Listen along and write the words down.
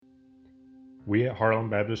We at Harlan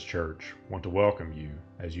Baptist Church want to welcome you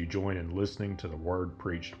as you join in listening to the Word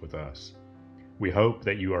preached with us. We hope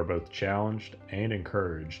that you are both challenged and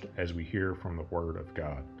encouraged as we hear from the Word of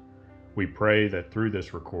God. We pray that through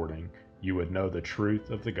this recording, you would know the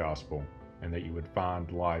truth of the gospel and that you would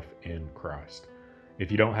find life in Christ.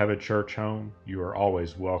 If you don't have a church home, you are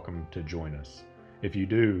always welcome to join us. If you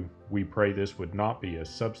do, we pray this would not be a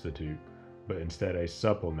substitute, but instead a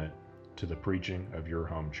supplement to the preaching of your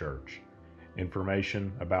home church.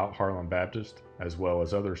 Information about Harlan Baptist, as well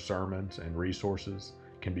as other sermons and resources,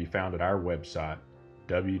 can be found at our website,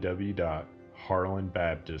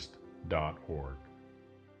 www.harlanbaptist.org.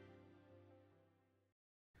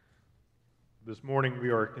 This morning we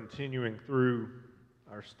are continuing through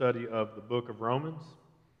our study of the book of Romans.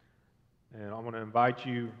 And I want to invite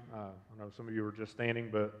you, I know some of you are just standing,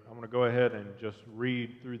 but I want to go ahead and just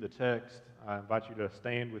read through the text. I invite you to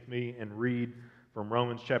stand with me and read from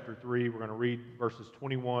Romans chapter 3. We're going to read verses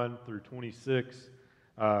 21 through 26,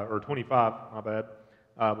 or 25, my bad.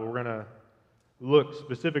 But we're going to look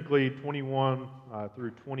specifically 21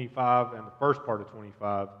 through 25 and the first part of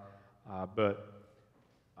 25. But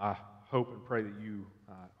I hope and pray that you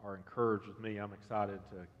are encouraged with me. I'm excited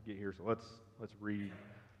to get here, so let's read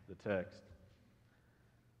the text.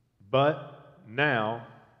 But now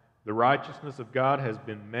the righteousness of God has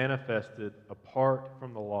been manifested apart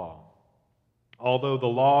from the law. Although the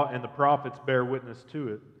law and the prophets bear witness to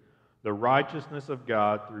it, the righteousness of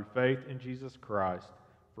God through faith in Jesus Christ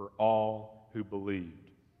for all who believed.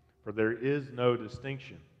 For there is no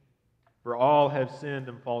distinction. For all have sinned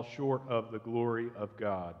and fall short of the glory of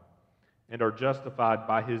God, and are justified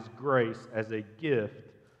by His grace as a gift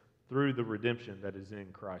through the redemption that is in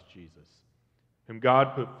Christ Jesus, whom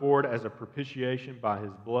God put forward as a propitiation by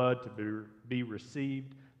His blood to be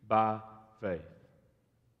received by faith.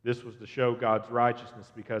 This was to show God's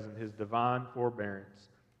righteousness, because in His divine forbearance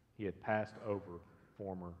He had passed over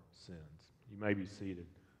former sins. You may be seated.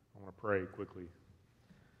 I want to pray quickly.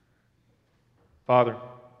 Father,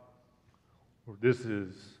 Lord, this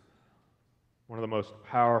is one of the most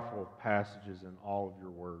powerful passages in all of your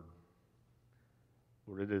word.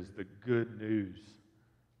 Lord, it is the good news,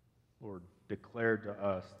 Lord, declared to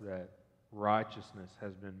us that righteousness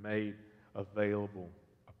has been made available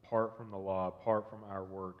apart from the law, apart from our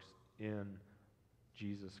works, in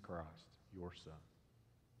Jesus Christ, your Son.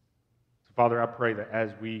 So, Father, I pray that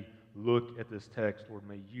as we look at this text, Lord,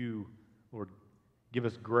 may you, Lord, give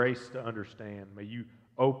us grace to understand. May you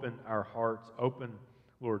open our hearts, open,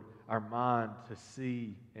 Lord, our mind to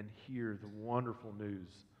see and hear the wonderful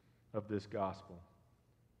news of this gospel.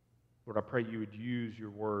 Lord, I pray you would use your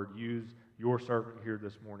word, use your servant here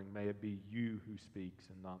this morning. May it be you who speaks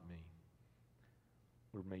and not me.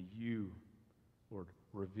 Lord, may you, Lord,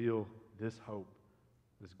 reveal this hope,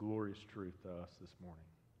 this glorious truth to us this morning.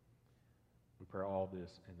 We pray all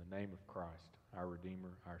this in the name of Christ, our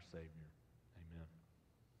Redeemer, our Savior. Amen.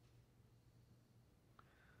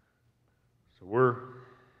 So we're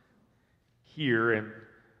here, and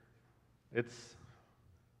it's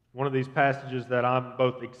one of these passages that I'm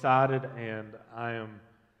both excited and I am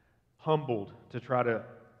humbled to try to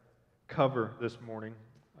cover this morning.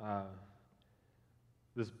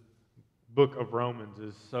 This book of Romans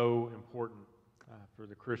is so important for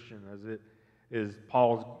the Christian, as it is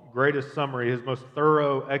Paul's greatest summary, his most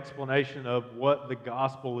thorough explanation of what the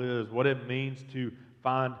gospel is, what it means to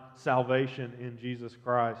find salvation in Jesus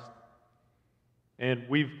Christ. And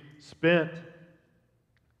we've spent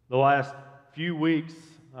the last few weeks,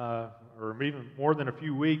 or even more than a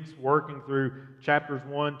few weeks, working through chapters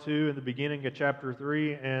 1, 2, and the beginning of chapter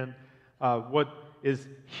 3, and what is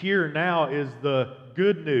here now is the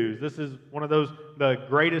good news. This is one of the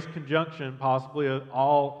greatest conjunction possibly of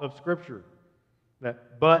all of Scripture.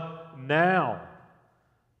 But now.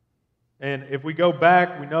 And if we go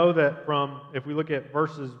back, we know that if we look at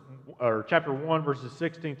chapter 1, verses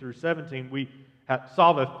 16 through 17, we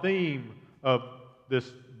saw the theme of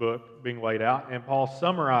this book being laid out, and Paul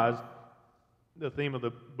summarized the theme of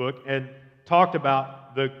the book and talked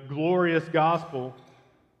about the glorious gospel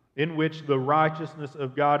in which the righteousness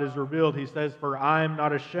of God is revealed. He says, "For I am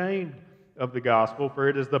not ashamed of the gospel, for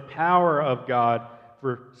it is the power of God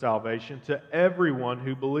for salvation to everyone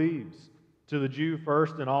who believes, to the Jew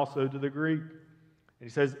first and also to the Greek." And he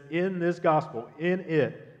says, in this gospel, in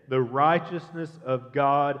it, the righteousness of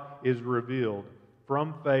God is revealed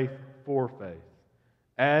from faith for faith.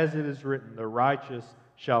 As it is written, the righteous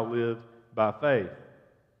shall live by faith.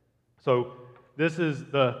 So this is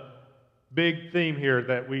the big theme here,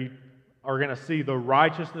 that we are going to see the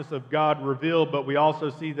righteousness of God revealed, but we also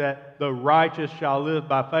see that the righteous shall live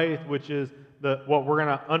by faith, which is what we're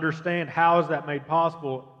going to understand, how is that made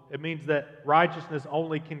possible? It means that righteousness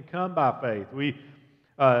only can come by faith.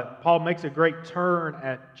 Paul makes a great turn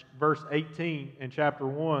at verse 18 in chapter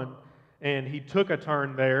 1, and he took a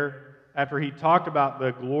turn there after he talked about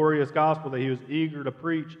the glorious gospel that he was eager to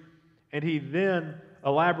preach, and he then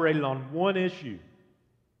elaborated on one issue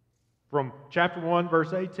from chapter 1,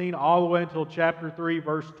 verse 18, all the way until chapter 3,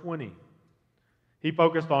 verse 20. He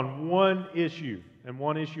focused on one issue and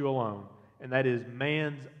one issue alone, and that is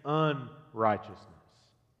man's unrighteousness.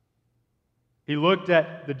 He looked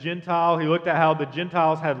at the Gentile, he looked at how the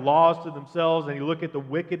Gentiles had laws to themselves, and he looked at the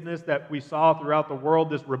wickedness that we saw throughout the world,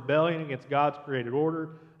 this rebellion against God's created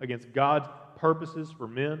order, against God's purposes for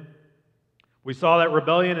men. We saw that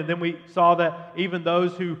rebellion, and then we saw that even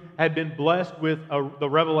those who had been blessed with the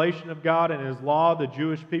revelation of God and His law, the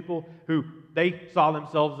Jewish people, who they saw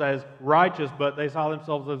themselves as righteous, but they saw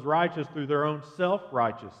themselves as righteous through their own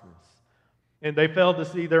self-righteousness. And they failed to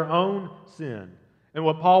see their own sin. And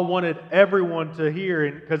what Paul wanted everyone to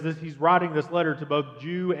hear, because he's writing this letter to both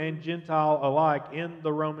Jew and Gentile alike in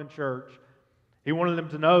the Roman church, he wanted them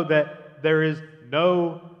to know that there is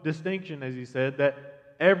no distinction, as he said, that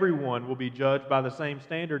everyone will be judged by the same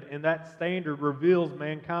standard, and that standard reveals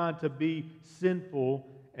mankind to be sinful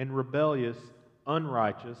and rebellious,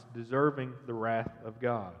 unrighteous, deserving the wrath of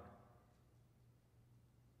God.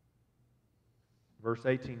 Verse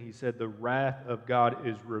 18, he said, "The wrath of God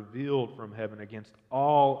is revealed from heaven against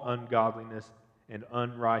all ungodliness and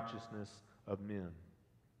unrighteousness of men."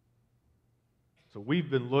 So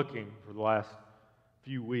we've been looking for the last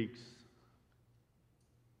few weeks,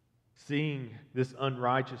 seeing this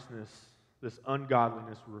unrighteousness, this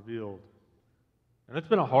ungodliness revealed. And it's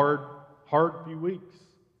been a hard few weeks.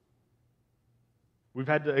 We've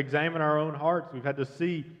had to examine our own hearts. We've had to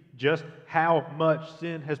see just how much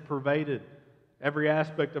sin has pervaded every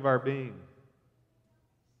aspect of our being.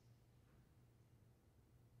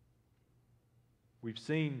 We've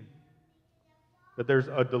seen that there's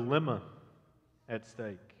a dilemma at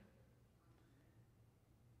stake.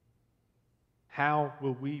 How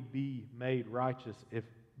will we be made righteous if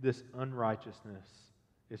this unrighteousness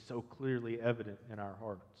is so clearly evident in our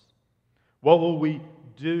hearts? What will we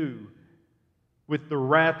do with the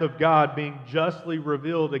wrath of God being justly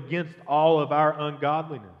revealed against all of our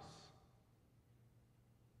ungodliness?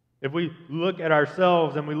 If we look at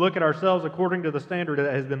ourselves and we look at ourselves according to the standard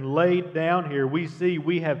that has been laid down here, we see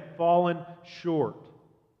we have fallen short.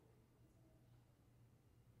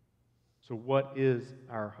 So what is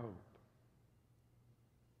our hope?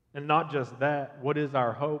 And not just that, what is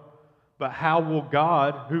our hope? But how will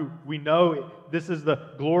God, who we know this is the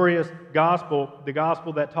glorious gospel, the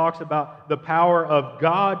gospel that talks about the power of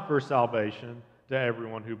God for salvation to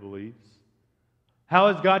everyone who believes. How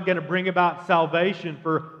is God going to bring about salvation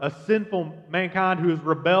for a sinful mankind who has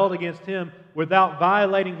rebelled against Him without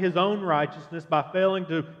violating His own righteousness by failing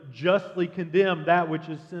to justly condemn that which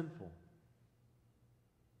is sinful?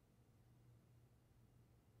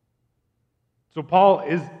 So Paul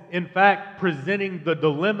is, in fact, presenting the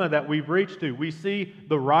dilemma that we've reached to. We see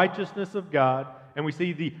the righteousness of God, and we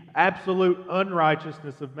see the absolute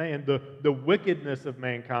unrighteousness of man, the wickedness of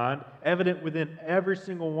mankind, evident within every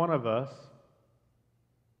single one of us.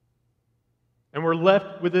 And we're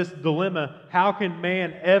left with this dilemma. How can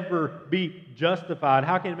man ever be justified?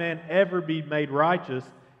 How can man ever be made righteous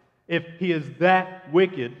if he is that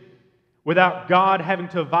wicked without God having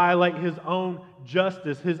to violate His own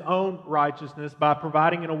justice, His own righteousness by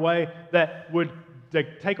providing in a way that would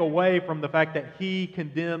take away from the fact that He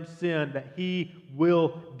condemns sin, that He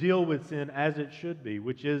will deal with sin as it should be,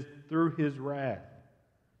 which is through His wrath.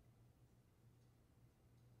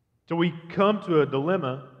 So we come to a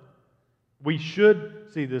dilemma. We should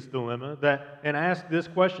see this dilemma and ask this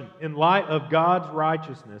question. In light of God's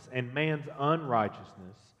righteousness and man's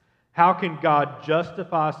unrighteousness, how can God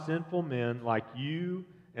justify sinful men like you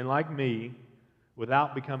and like me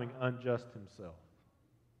without becoming unjust Himself?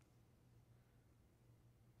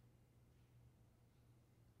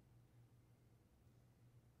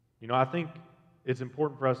 I think it's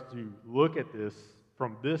important for us to look at this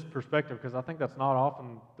from this perspective, because I think that's not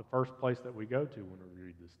often the first place that we go to when we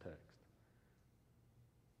read this text.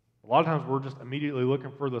 A lot of times we're just immediately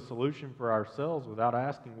looking for the solution for ourselves without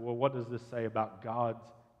asking, well, what does this say about God's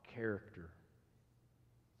character?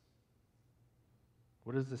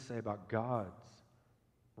 What does this say about God's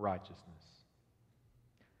righteousness?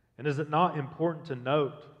 And is it not important to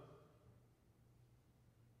note,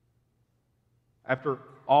 after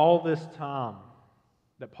all this time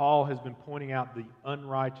that Paul has been pointing out the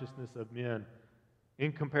unrighteousness of men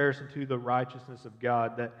in comparison to the righteousness of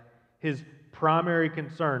God, that his primary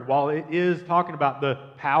concern, while it is talking about the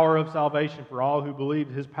power of salvation for all who believe,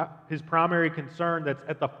 his primary concern that's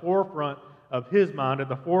at the forefront of his mind, at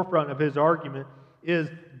the forefront of his argument, is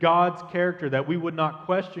God's character, that we would not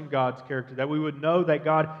question God's character, that we would know that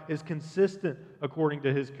God is consistent according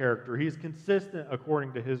to his character. He is consistent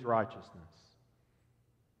according to his righteousness.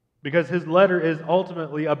 Because his letter is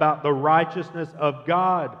ultimately about the righteousness of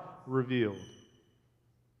God revealed.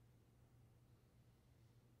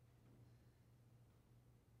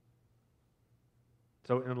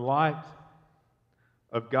 So in light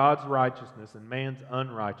of God's righteousness and man's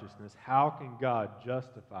unrighteousness, how can God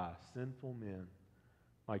justify sinful men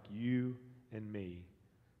like you and me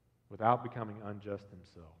without becoming unjust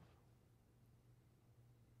himself?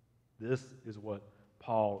 This is what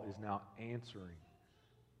Paul is now answering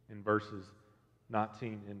in verses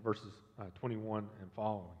 19 and verses 21 and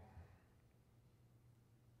following.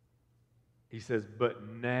 He says, but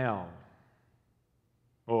now,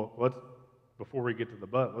 before we get to the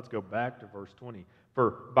but, let's go back to verse 20.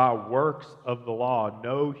 For by works of the law,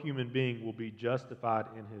 no human being will be justified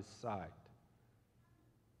in his sight.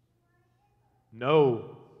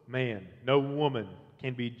 No man, no woman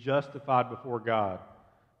can be justified before God.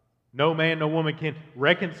 No man, no woman can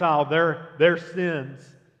reconcile their sins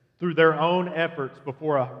through their own efforts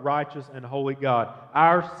before a righteous and holy God.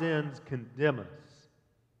 Our sins condemn us.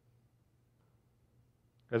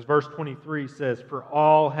 As verse 23 says, for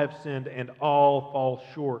all have sinned and all fall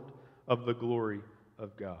short of the glory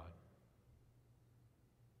of God.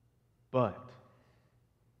 But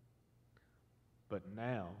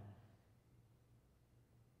now,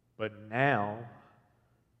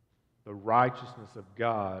 the righteousness of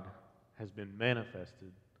God has been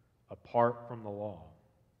manifested apart from the law.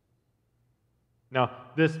 Now,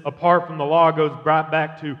 this apart from the law goes right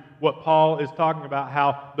back to what Paul is talking about,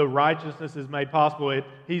 how the righteousness is made possible.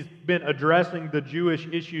 He's been addressing the Jewish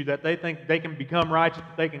issue that they think they can become righteous,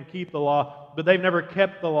 they can keep the law, but they've never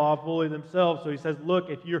kept the law fully themselves. So he says, look,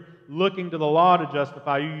 if you're looking to the law to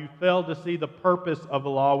justify you, you fail to see the purpose of the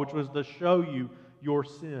law, which was to show you your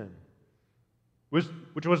sin,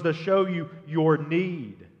 which was to show you your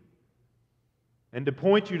need, and to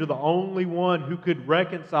point you to the only one who could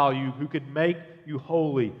reconcile you, who could make you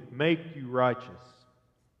holy, make you righteous.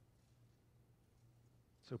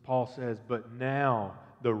 So Paul says, but now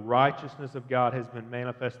the righteousness of God has been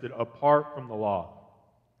manifested apart from the law.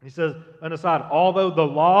 He says, on the side, although the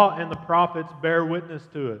law and the prophets bear witness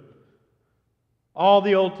to it, all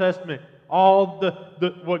the Old Testament, all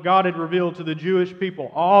what God had revealed to the Jewish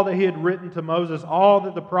people, all that he had written to Moses, all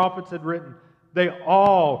that the prophets had written, they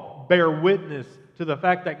all bear witness to the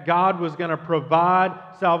fact that God was going to provide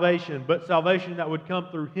salvation, but salvation that would come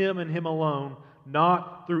through him and him alone,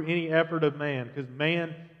 not through any effort of man, because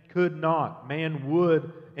man could not. Man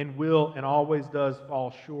would and will and always does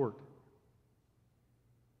fall short.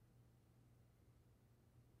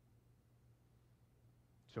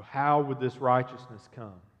 So how would this righteousness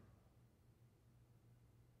come?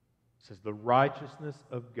 It says, the righteousness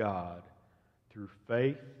of God through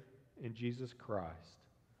faith in Jesus Christ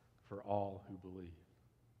for all who believe.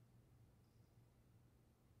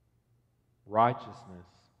 Righteousness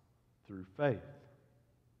through faith.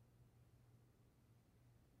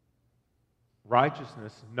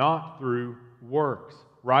 Righteousness not through works.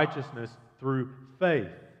 Righteousness through faith.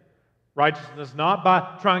 Righteousness not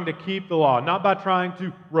by trying to keep the law, not by trying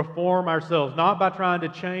to reform ourselves, not by trying to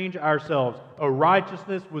change ourselves. A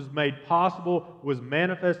righteousness was made possible, was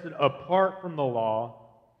manifested apart from the law.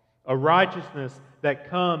 A righteousness that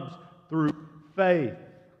comes through faith.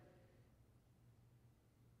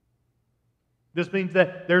 This means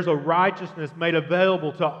that there's a righteousness made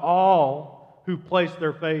available to all who place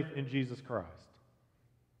their faith in Jesus Christ.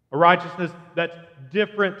 A righteousness that's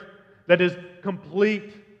different, that is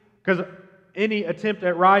complete, because any attempt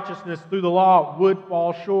at righteousness through the law would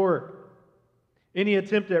fall short. Any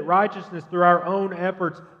attempt at righteousness through our own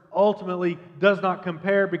efforts ultimately does not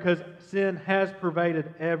compare, because sin has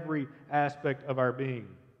pervaded every aspect of our being.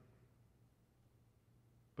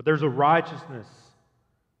 But there's a righteousness,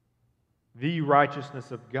 the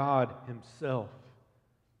righteousness of God himself,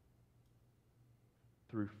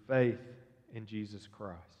 through faith in Jesus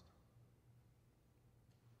Christ.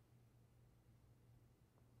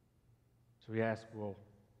 So we ask, well,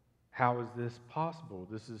 how is this possible?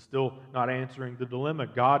 This is still not answering the dilemma.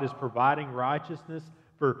 God is providing righteousness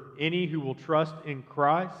for any who will trust in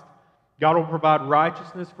Christ. God will provide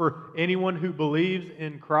righteousness for anyone who believes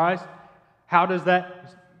in Christ. How does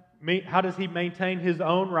that How does he maintain his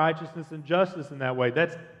own righteousness and justice in that way?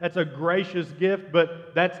 That's a gracious gift,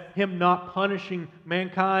 but that's him not punishing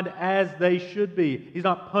mankind as they should be. He's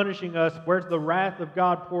not punishing us. Where's the wrath of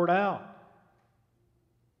God poured out?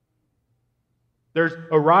 There's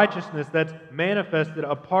a righteousness that's manifested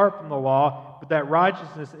apart from the law, but that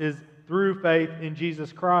righteousness is through faith in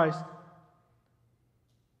Jesus Christ.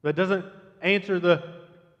 That doesn't answer the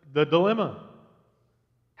dilemma.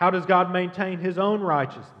 How does God maintain his own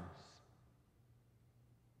righteousness?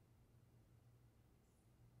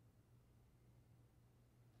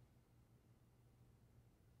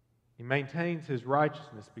 He maintains his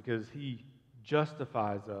righteousness because he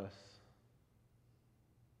justifies us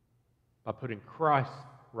by putting Christ's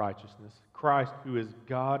righteousness, Christ who is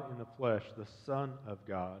God in the flesh, the Son of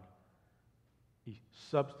God, he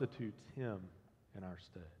substitutes him in our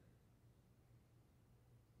stead.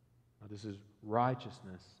 Now, this is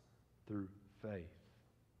righteousness through faith.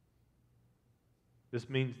 This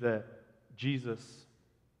means that Jesus,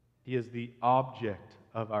 he is the object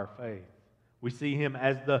of our faith. We see him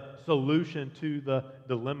as the solution to the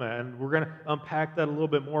dilemma. And we're going to unpack that a little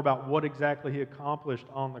bit more about what exactly he accomplished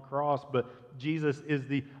on the cross. But Jesus is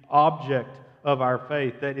the object of our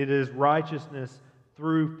faith, that it is righteousness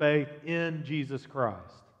through faith in Jesus Christ.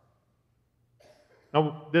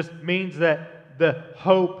 Now, this means that the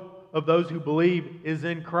hope of those who believe is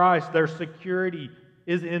in Christ. Their security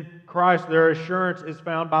is in Christ. Their assurance is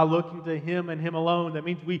found by looking to him and him alone. That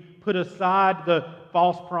means we put aside the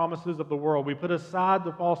false promises of the world. We put aside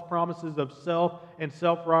the false promises of self and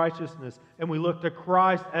self-righteousness, and we look to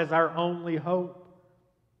Christ as our only hope.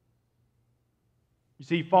 You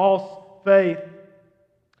see, false faith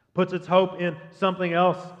puts its hope in something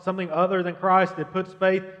else, something other than Christ. It puts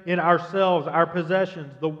faith in ourselves, our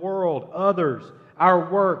possessions, the world, others, our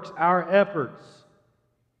works, our efforts.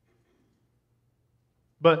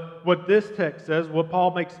 But what this text says, what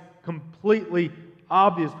Paul makes completely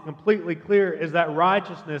obvious, completely clear, is that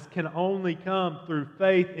righteousness can only come through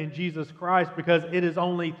faith in Jesus Christ, because it is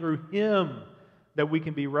only through him that we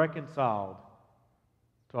can be reconciled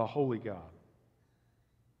to a holy God.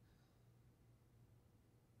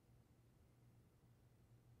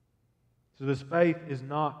 So this faith is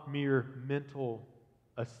not mere mental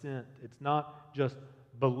assent. It's not just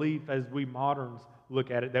belief as we moderns look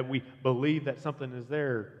at it, that we believe that something is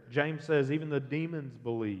there. James says even the demons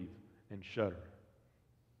believe and shudder.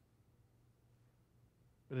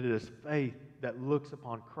 But it is faith that looks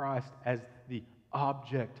upon Christ as the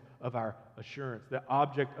object of our assurance, the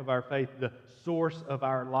object of our faith, the source of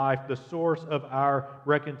our life, the source of our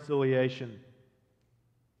reconciliation.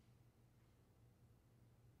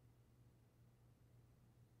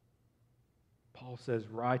 Paul says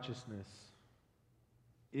righteousness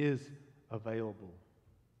is available,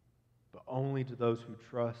 but only to those who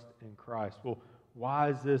trust in Christ. Well, why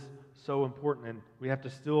is this so important? And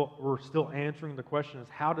we're still answering the question is,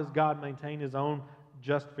 how does God maintain his own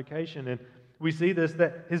justification? And we see this,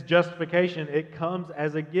 that his justification, it comes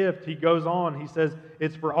as a gift. He goes on, he says,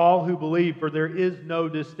 it's for all who believe, for there is no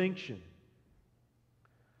distinction.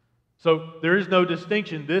 So there is no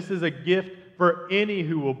distinction. This is a gift for any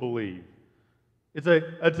who will believe. It's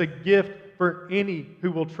a gift for any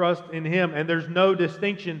who will trust in him, and there's no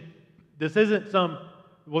distinction. This isn't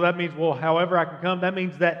that means, however I can come. That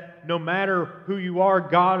means that no matter who you are,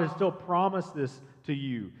 God has still promised this to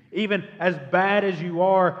you. Even as bad as you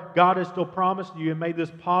are, God has still promised you and made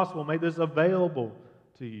this possible, made this available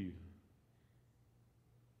to you.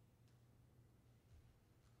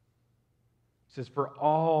 It says, for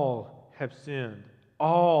all have sinned.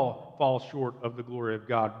 All fall short of the glory of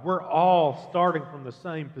God. We're all starting from the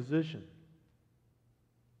same position.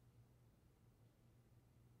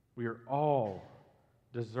 We are all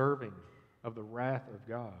deserving of the wrath of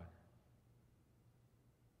God.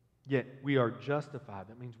 Yet we are justified.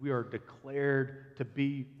 That means we are declared to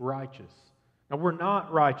be righteous. Now, we're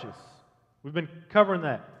not righteous. We've been covering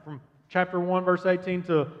that from chapter 1, verse 18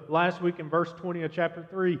 to last week in verse 20 of chapter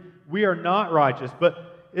 3. We are not righteous,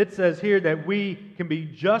 but it says here that we can be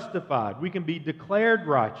justified. We can be declared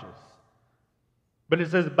righteous. But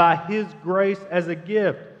it says by his grace as a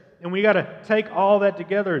gift. And we got to take all that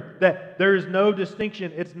together, that there is no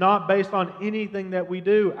distinction. It's not based on anything that we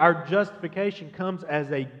do. Our justification comes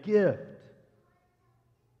as a gift.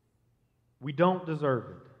 We don't deserve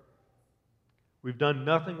it. We've done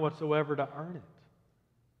nothing whatsoever to earn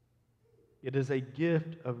it. It is a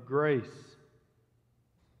gift of grace,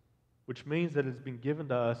 which means that it's been given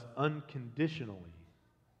to us unconditionally.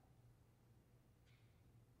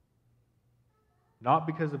 Not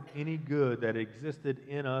because of any good that existed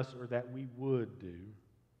in us or that we would do,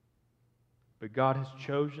 But God has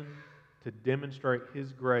chosen to demonstrate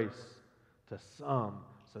His grace to some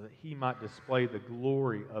so that He might display the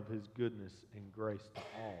glory of His goodness and grace to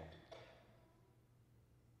all.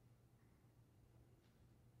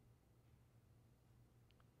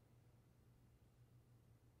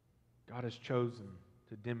 God has chosen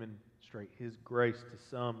to demonstrate His grace to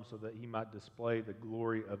some so that He might display the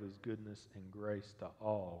glory of His goodness and grace to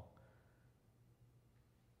all.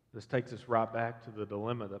 This takes us right back to the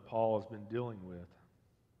dilemma that Paul has been dealing with.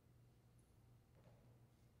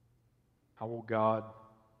 How will God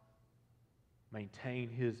maintain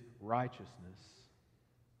His righteousness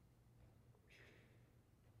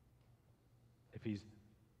if He's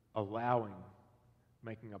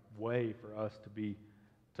making a way for us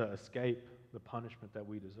to escape the punishment that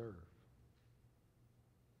we deserve?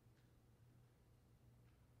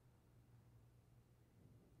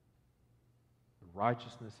 The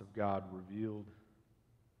righteousness of God revealed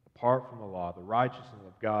apart from the law, the righteousness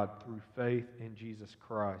of God through faith in Jesus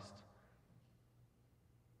Christ.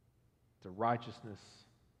 It's a righteousness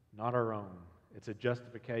not our own. It's a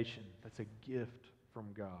justification that's a gift from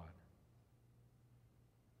God.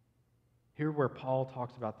 Here where Paul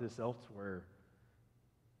talks about this elsewhere,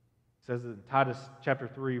 it says in Titus chapter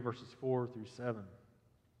 3, verses 4 through 7.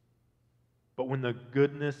 But when the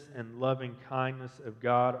goodness and loving kindness of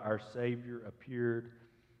God our Savior appeared,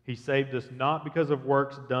 He saved us not because of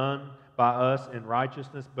works done by us in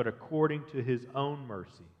righteousness, but according to His own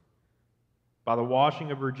mercy, by the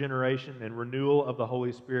washing of regeneration and renewal of the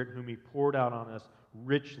Holy Spirit, whom He poured out on us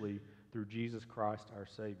richly through Jesus Christ our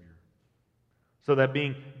Savior, so that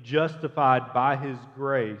being justified by His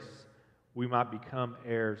grace, we might become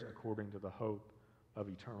heirs according to the hope of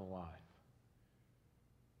eternal life.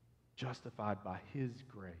 Justified by His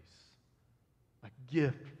grace, a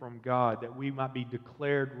gift from God, that we might be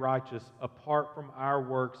declared righteous apart from our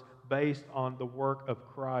works, based on the work of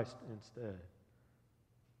Christ instead.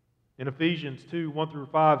 In Ephesians 2, 1 through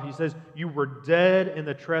 5, he says, "You were dead in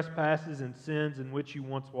the trespasses and sins in which you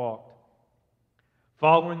once walked,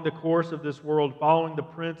 following the course of this world, following the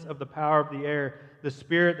prince of the power of the air, the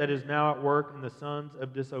spirit that is now at work in the sons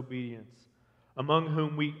of disobedience, among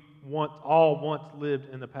whom we once lived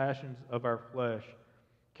in the passions of our flesh,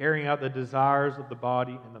 carrying out the desires of the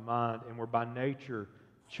body and the mind, and were by nature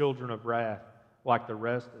children of wrath, like the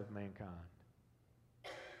rest of mankind."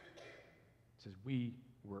 It says, we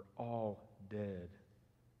were all dead,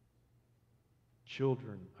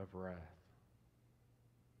 children of wrath.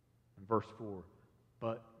 In verse 4,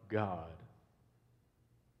 but God,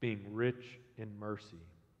 being rich in mercy,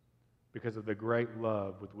 because of the great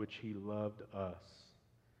love with which He loved us,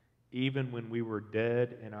 even when we were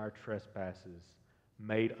dead in our trespasses,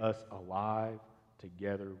 made us alive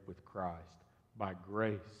together with Christ. By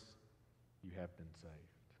grace you have been saved.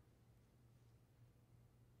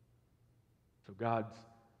 So God's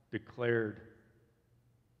declared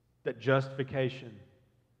that justification,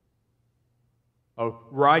 a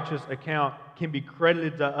righteous account, can be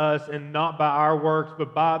credited to us, and not by our works,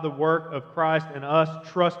 but by the work of Christ, and us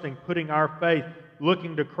trusting, putting our faith,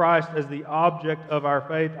 looking to Christ as the object of our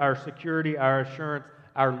faith, our security, our assurance,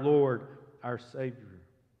 our Lord, our Savior.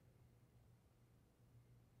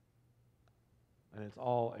 And it's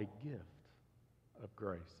all a gift of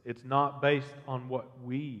grace. It's not based on what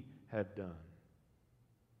we have done.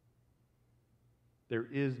 There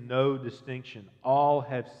is no distinction. All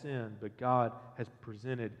have sinned, but God has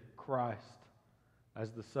presented Christ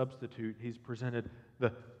as the substitute. He's presented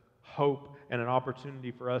the hope and an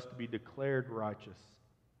opportunity for us to be declared righteous,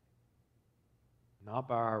 not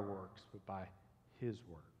by our works, but by His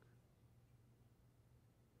work.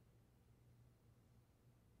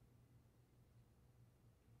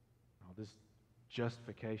 Now, this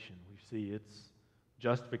justification, we see it's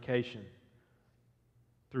justification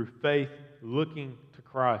through faith, looking to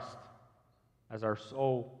Christ as our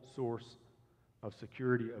sole source of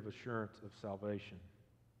security, of assurance, of salvation.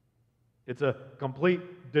 It's a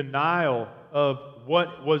complete denial of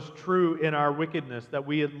what was true in our wickedness, that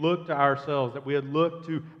we had looked to ourselves, that we had looked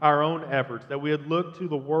to our own efforts, that we had looked to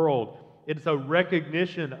the world. It's a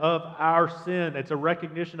recognition of our sin. It's a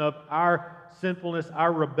recognition of our sinfulness,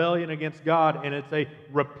 our rebellion against God, and it's a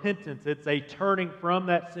repentance. It's a turning from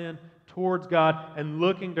that sin towards God and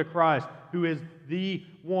looking to Christ, who is the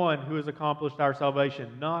one who has accomplished our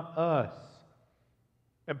salvation, not us.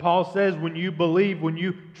 And Paul says, when you believe, when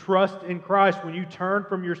you trust in Christ, when you turn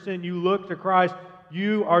from your sin, you look to Christ,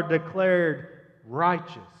 you are declared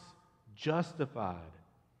righteous, justified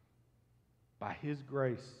by His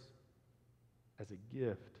grace as a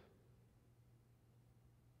gift.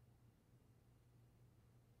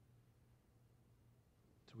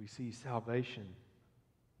 So we see salvation,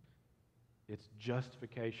 it's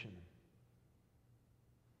justification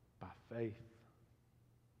by faith,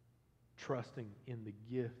 trusting in the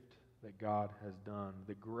gift that God has done,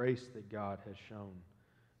 the grace that God has shown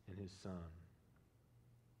in His Son.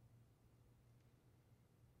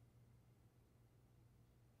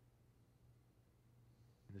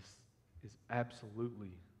 This is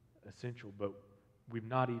absolutely essential, but we've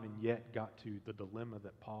not even yet got to the dilemma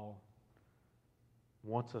that Paul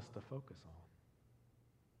wants us to focus on.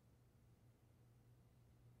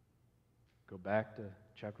 Go back to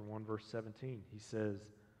chapter 1, verse 17. He says,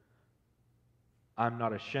 I'm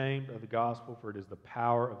not ashamed of the gospel, for it is the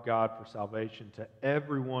power of God for salvation to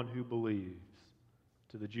everyone who believes,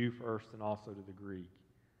 to the Jew first and also to the Greek.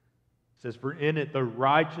 It says, for in it the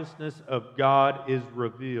righteousness of God is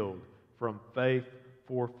revealed from faith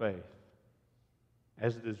for faith.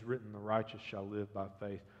 As it is written, the righteous shall live by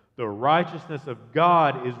faith. The righteousness of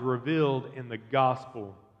God is revealed in the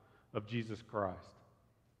gospel of Jesus Christ.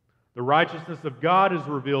 The righteousness of God is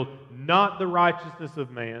revealed, not the righteousness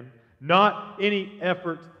of man, not any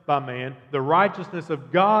efforts by man. The righteousness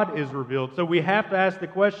of God is revealed. So we have to ask the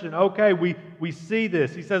question, okay, we see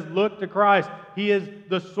this. He says, look to Christ. He is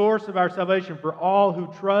the source of our salvation for all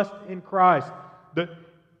who trust in Christ.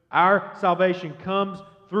 Our salvation comes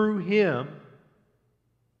through Him.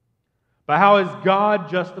 But how is God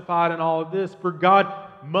justified in all of this? For God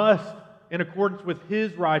must, in accordance with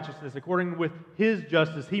His righteousness, according with His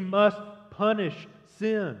justice, He must punish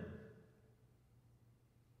sin.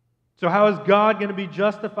 So how is God going to be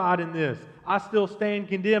justified in this? I still stand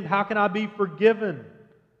condemned. How can I be forgiven?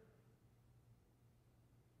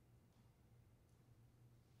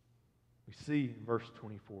 We see in verse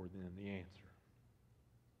 24 then the answer.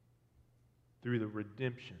 Through the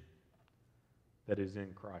redemption that is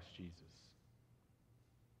in Christ Jesus.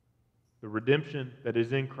 The redemption that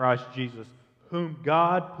is in Christ Jesus, whom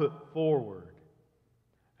God put forward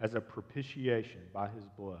as a propitiation by His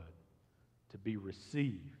blood to be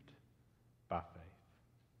received by faith.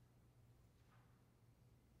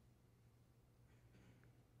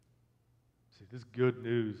 See, this good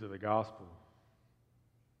news of the gospel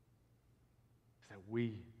is that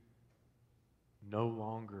we no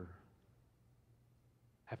longer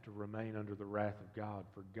have to remain under the wrath of God,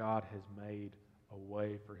 for God has made a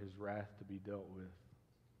way for His wrath to be dealt with.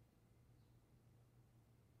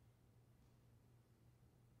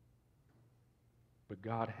 But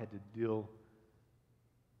God had to deal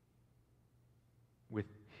with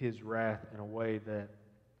His wrath in a way that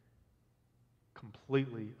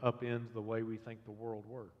completely upends the way we think the world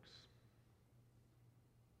works.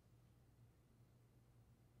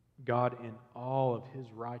 God, in all of His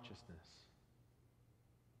righteousness,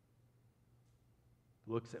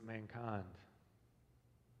 looks at mankind,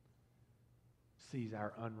 sees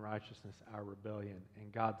our unrighteousness, our rebellion,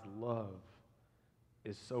 and God's love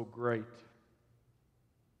is so great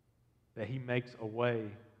that He makes a way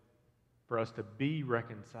for us to be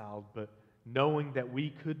reconciled, but knowing that we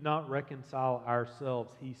could not reconcile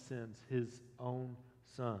ourselves, He sends His own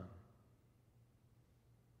Son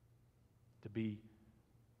to be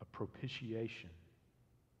a propitiation.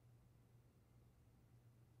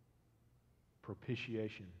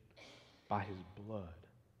 Propitiation by His blood.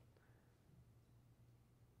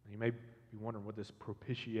 You may be wondering what this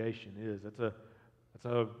propitiation is. That's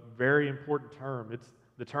a very important term. It's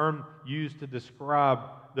the term used to describe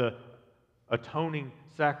the atoning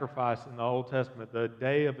sacrifice in the Old Testament, the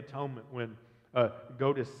Day of Atonement, when a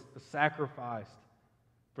goat is sacrificed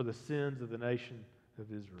for the sins of the nation of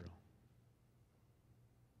Israel.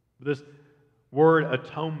 This word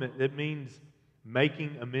atonement, it means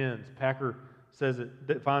making amends. Packer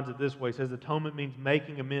defines it this way. He says atonement means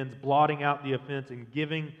making amends, blotting out the offense, and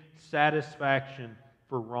giving satisfaction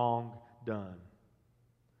for wrong done.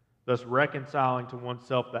 Thus reconciling to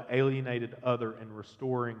oneself the alienated other and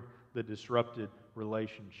restoring the disrupted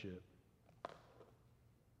relationship.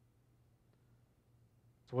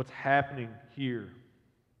 So what's happening here?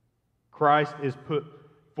 Christ is put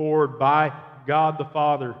forward by God the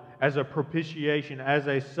Father as a propitiation, as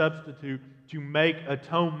a substitute to make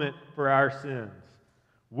atonement for our sins.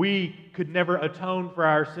 We could never atone for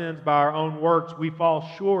our sins by our own works. We fall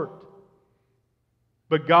short.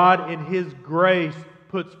 But God, in His grace,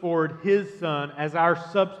 puts forward His Son as our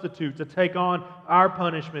substitute to take on our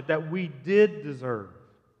punishment that we did deserve.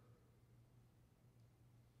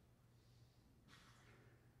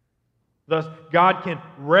 Thus, God can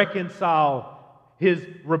reconcile His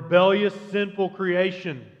rebellious, sinful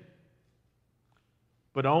creation,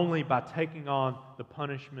 but only by taking on the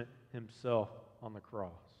punishment Himself on the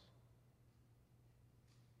cross.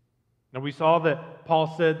 Now, we saw that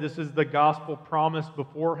Paul said this is the gospel promised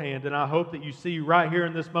beforehand, and I hope that you see right here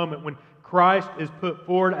in this moment when Christ is put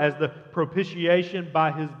forward as the propitiation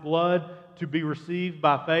by His blood to be received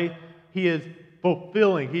by faith, He is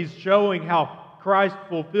fulfilling, He's showing how Christ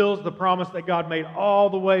fulfills the promise that God made all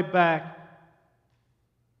the way back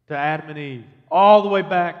to Adam and Eve, all the way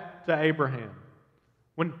back to Abraham.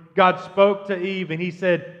 When God spoke to Eve and He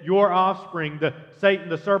said, your offspring, Satan,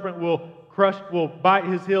 the serpent, will bite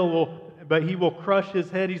his heel, but he will crush his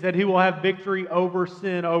head. He said he will have victory over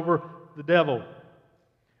sin, over the devil.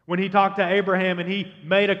 When He talked to Abraham and He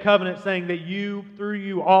made a covenant saying that through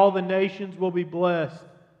you, all the nations will be blessed,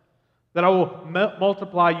 that I will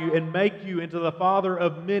multiply you and make you into the father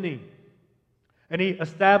of many. And He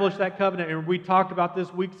established that covenant, and we talked about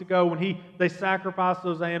this weeks ago when they sacrificed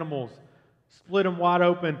those animals, split them wide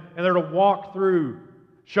open, and they're to walk through,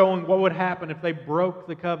 showing what would happen if they broke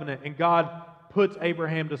the covenant. And God puts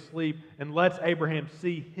Abraham to sleep and lets Abraham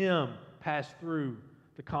see him pass through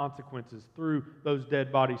the consequences, through those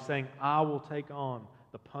dead bodies, saying, I will take on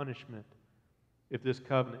the punishment if this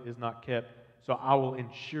covenant is not kept. So I will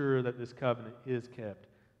ensure that this covenant is kept.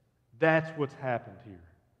 That's what's happened here.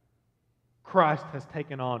 Christ has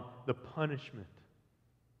taken on the punishment,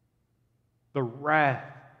 the wrath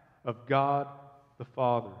of God the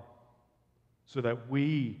Father, so that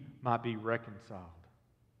we might be reconciled.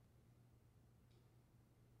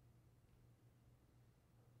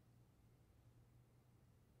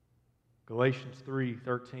 Galatians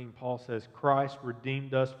 3:13, Paul says, Christ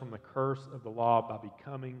redeemed us from the curse of the law by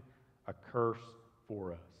becoming a curse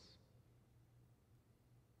for us.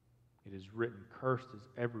 It is written, cursed is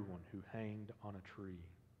everyone who hanged on a tree.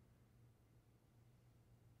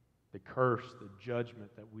 The curse, the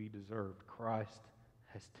judgment that we deserved, Christ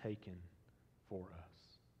has taken for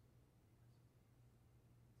us.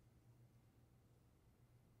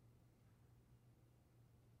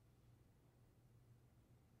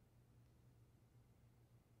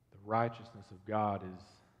 The righteousness of God is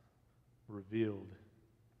revealed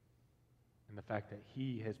in the fact that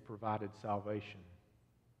He has provided salvation,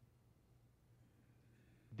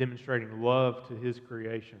 demonstrating love to His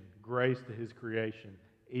creation, grace to His creation,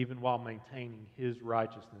 even while maintaining His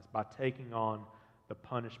righteousness by taking on the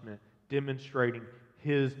punishment, demonstrating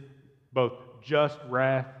His both just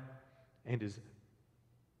wrath and His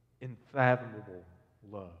unfathomable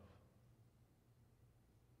love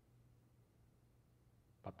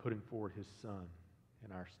by putting forward His Son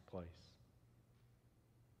in our place.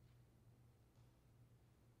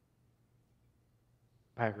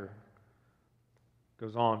 Packer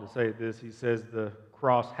goes on to say this. He says the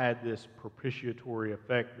cross had this propitiatory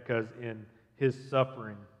effect because in His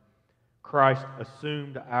suffering, Christ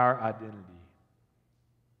assumed our identity.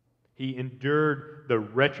 He endured the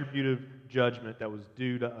retributive judgment that was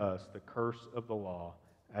due to us, the curse of the law,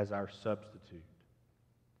 as our substitute,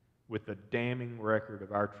 with the damning record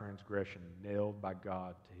of our transgression nailed by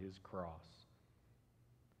God to His cross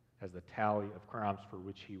as the tally of crimes for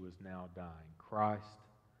which He was now dying. Christ,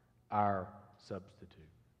 our substitute.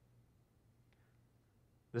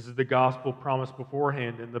 This is the gospel promised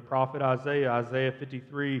beforehand in the prophet Isaiah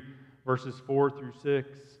 53, verses 4 through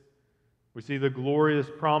 6. We see the glorious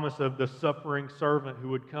promise of the suffering servant who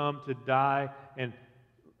would come to die and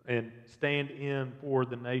stand in for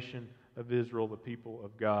the nation of Israel, the people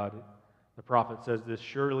of God. The prophet says this,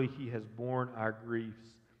 surely He has borne our griefs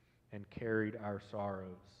and carried our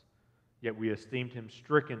sorrows. Yet we esteemed Him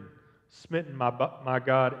stricken, smitten my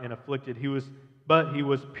God, and afflicted. But He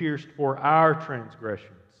was pierced for our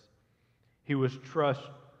transgressions. He was crushed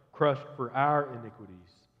for our iniquities.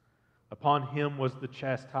 Upon Him was the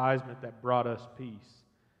chastisement that brought us peace,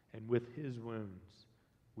 and with His wounds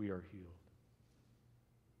we are healed.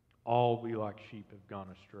 All we like sheep have gone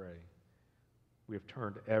astray. We have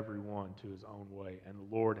turned every one to his own way, and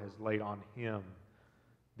the Lord has laid on Him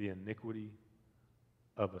the iniquity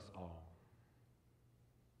of us all.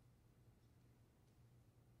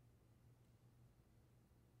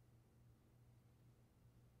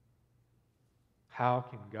 How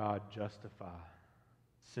can God justify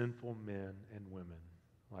sinful men and women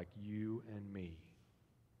like you and me?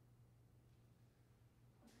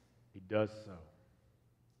 He does so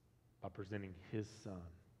by presenting His Son,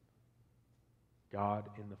 God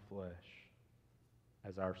in the flesh,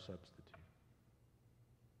 as our substitute.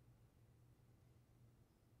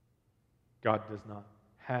 God does not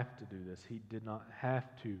have to do this. He did not have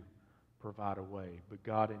to provide a way, but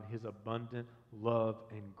God in His abundant love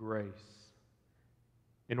and grace,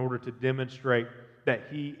 in order to demonstrate that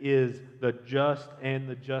He is the just and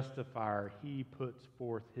the justifier, He puts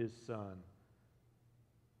forth His Son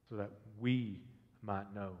so that we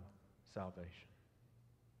might know salvation.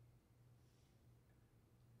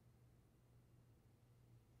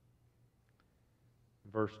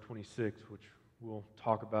 Verse 26, which we'll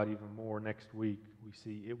talk about even more next week, we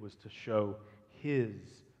see it was to show His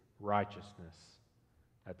righteousness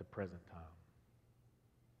at the present time.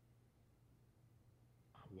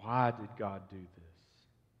 Why did God do this?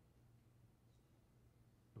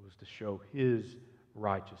 It was to show His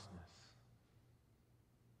righteousness.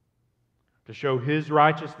 To show His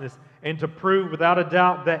righteousness and to prove without a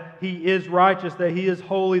doubt that He is righteous, that He is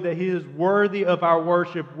holy, that He is worthy of our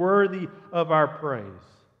worship, worthy of our praise.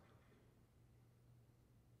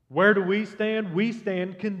 Where do we stand? We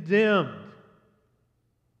stand condemned.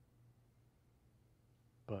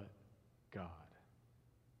 But God.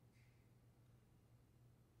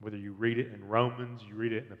 Whether you read it in Romans, you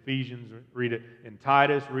read it in Ephesians, read it in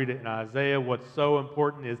Titus, read it in Isaiah, what's so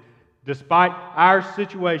important is despite our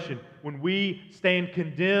situation, when we stand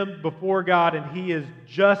condemned before God and He is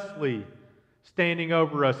justly standing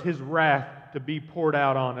over us, His wrath to be poured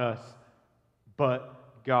out on us,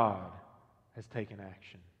 but God has taken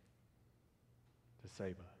action to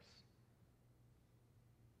save us.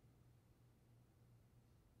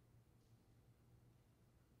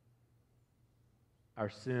 Our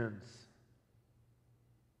sins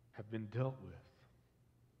have been dealt with.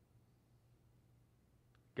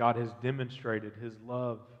 God has demonstrated His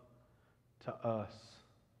love to us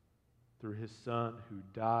through His Son who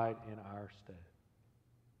died in our stead,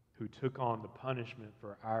 who took on the punishment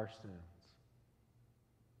for our sins.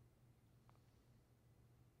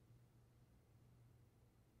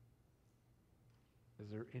 Is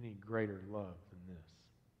there any greater love than this?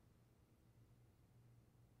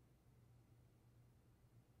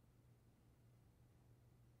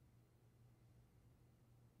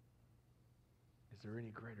 Is there any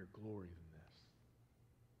greater glory than this?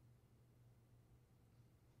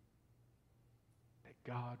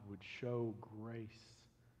 That God would show grace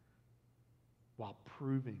while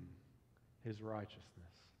proving His righteousness.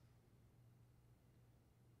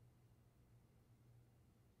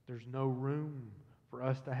 There's no room for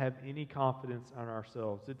us to have any confidence in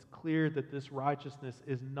ourselves. It's clear that this righteousness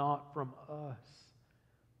is not from us.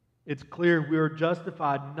 It's clear we are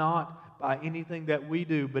justified not by anything that we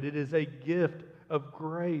do, but it is a gift of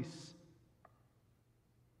grace.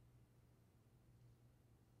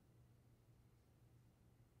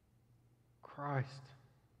 Christ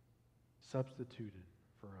substituted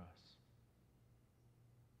for us.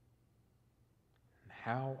 And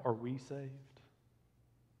how are we saved?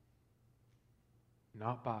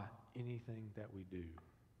 Not by anything that we do.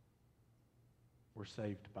 We're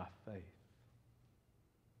saved by faith.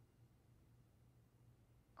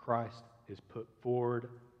 Christ is put forward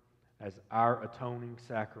as our atoning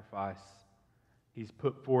sacrifice. He's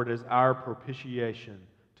put forward as our propitiation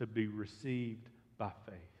to be received by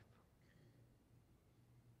faith.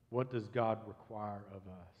 What does God require of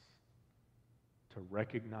us? To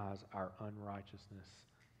recognize our unrighteousness,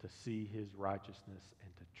 to see His righteousness,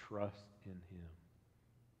 and to trust in Him.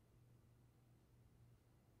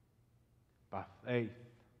 By faith,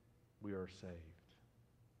 we are saved.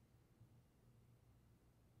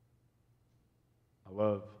 I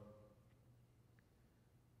love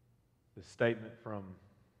the statement from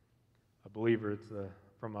a believer. It's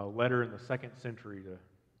from a letter in the 2nd century to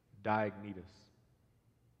Diognetus.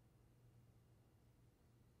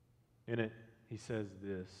 In it, he says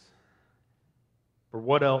this: "For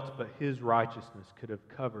what else but His righteousness could have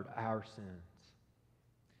covered our sins?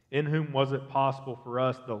 In whom was it possible for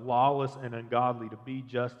us, the lawless and ungodly, to be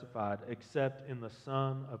justified, except in the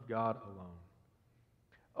Son of God alone?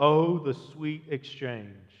 Oh, the sweet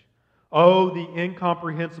exchange. Oh, the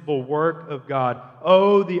incomprehensible work of God.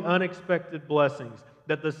 Oh, the unexpected blessings,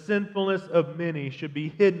 that the sinfulness of many should be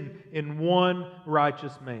hidden in one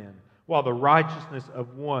righteous man, while the righteousness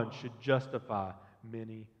of one should justify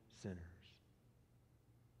many sinners."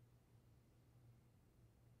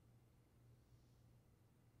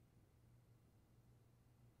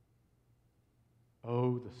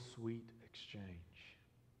 Oh, the sweet exchange.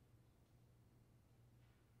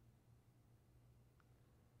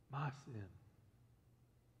 My sin.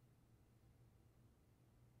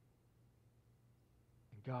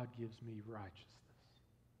 And God gives me righteousness.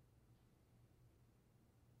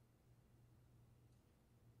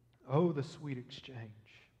 Oh, the sweet exchange.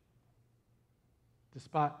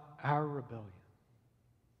 Despite our rebellion,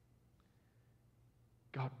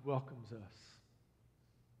 God welcomes us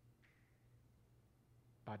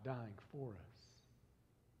by dying for us.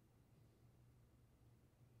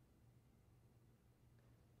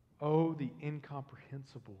 Oh, the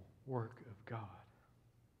incomprehensible work of God,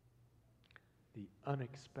 the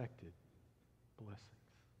unexpected blessings.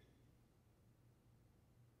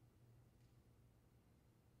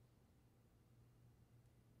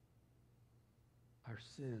 Our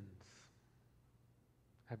sins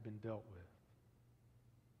have been dealt with.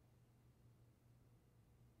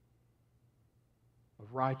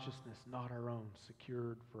 Of righteousness, not our own,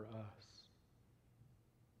 secured for us.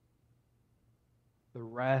 The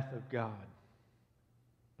wrath of God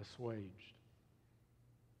assuaged.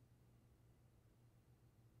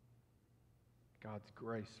 God's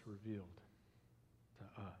grace revealed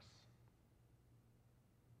to us.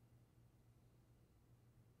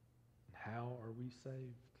 And how are we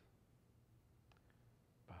saved?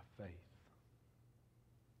 By faith.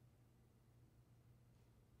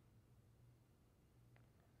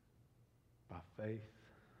 By faith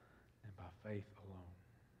and by faith alone.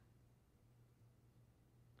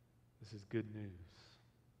 This is good news.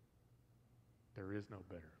 There is no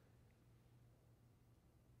better.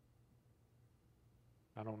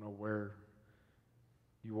 I don't know where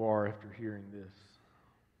you are after hearing this,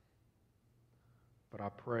 but I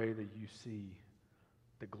pray that you see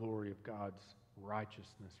the glory of God's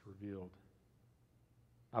righteousness revealed.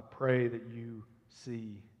 I pray that you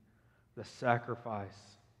see the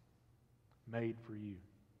sacrifice made for you.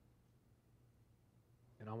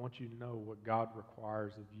 And I want you to know what God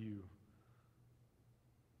requires of you.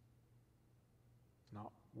 It's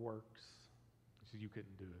not works, because you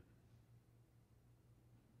couldn't do it.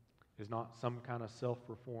 It's not some kind of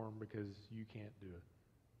self-reform because you can't do it.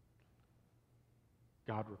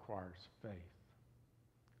 God requires faith.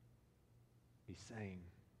 He's saying,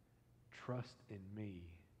 trust in me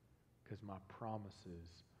because my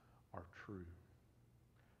promises are true.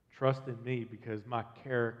 Trust in me because my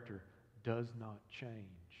character does not change.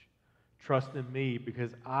 Trust in me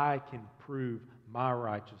because I can prove my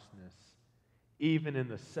righteousness even in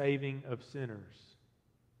the saving of sinners.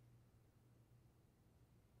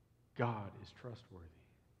 God is trustworthy.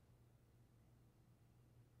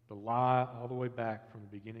 The lie all the way back from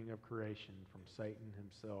the beginning of creation from Satan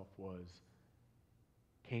himself was,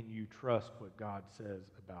 can you trust what God says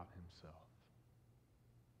about himself?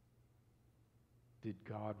 Did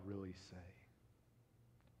God really say?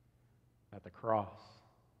 At the cross,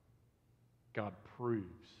 God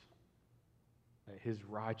proves that his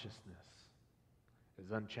righteousness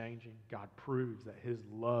is unchanging. God proves that his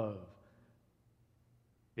love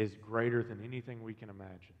is greater than anything we can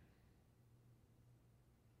imagine.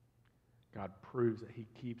 God proves that he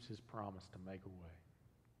keeps his promise to make a way.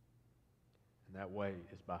 And that way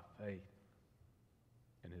is by faith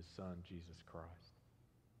in his Son, Jesus Christ.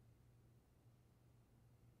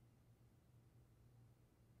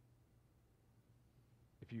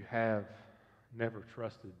 If you have never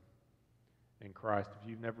trusted in Christ, if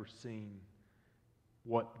you've never seen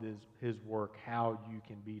what is his work, how you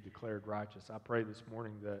can be declared righteous, I pray this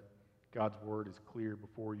morning that God's word is clear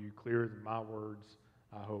before you, clearer than my words.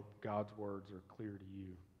 I hope God's words are clear to you.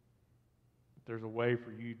 But there's a way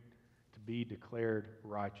for you to be declared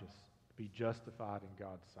righteous, to be justified in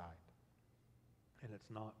God's sight. And it's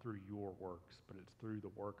not through your works, but it's through the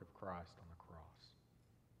work of Christ on the cross.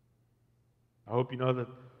 I hope you know that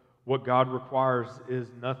what God requires is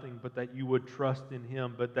nothing but that you would trust in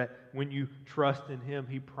him, but that when you trust in him,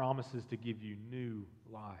 he promises to give you new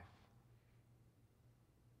life.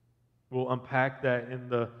 We'll unpack that in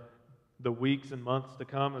the weeks and months to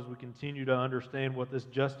come as we continue to understand what this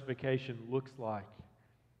justification looks like.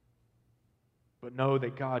 But know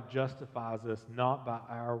that God justifies us not by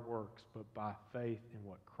our works, but by faith in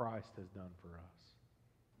what Christ has done for us.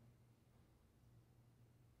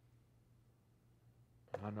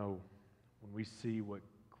 I know when we see what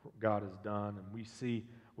God has done and we see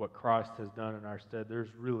what Christ has done in our stead,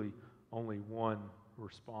 there's really only one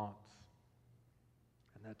response,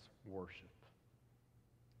 and that's worship.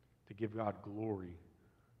 To give God glory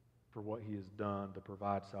for what he has done to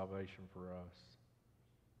provide salvation for us.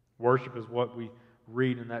 Worship is what we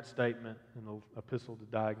read in that statement in the Epistle to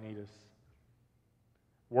Diognetus.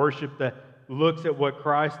 Worship that looks at what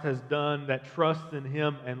Christ has done, that trusts in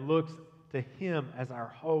him and looks to him as our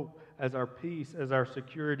hope, as our peace, as our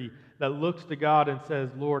security, that looks to God and says,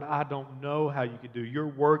 Lord, I don't know how you could do. Your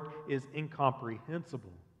work is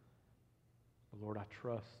incomprehensible. But Lord, I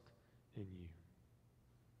trust in you.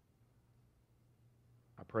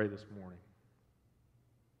 I pray this morning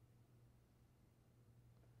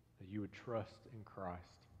that you would trust in Christ.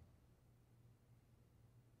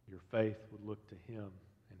 Your faith would look to him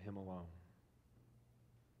and him alone.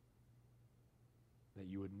 That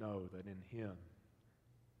you would know that in him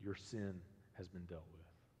your sin has been dealt with.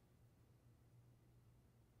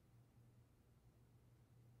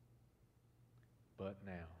 But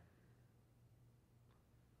now,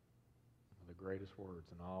 greatest words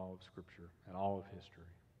in all of Scripture and all of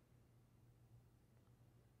history.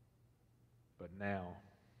 But now,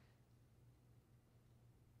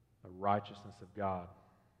 the righteousness of God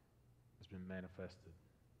has been manifested.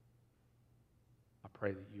 I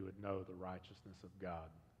pray that you would know the righteousness of God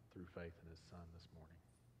through faith in His Son this morning.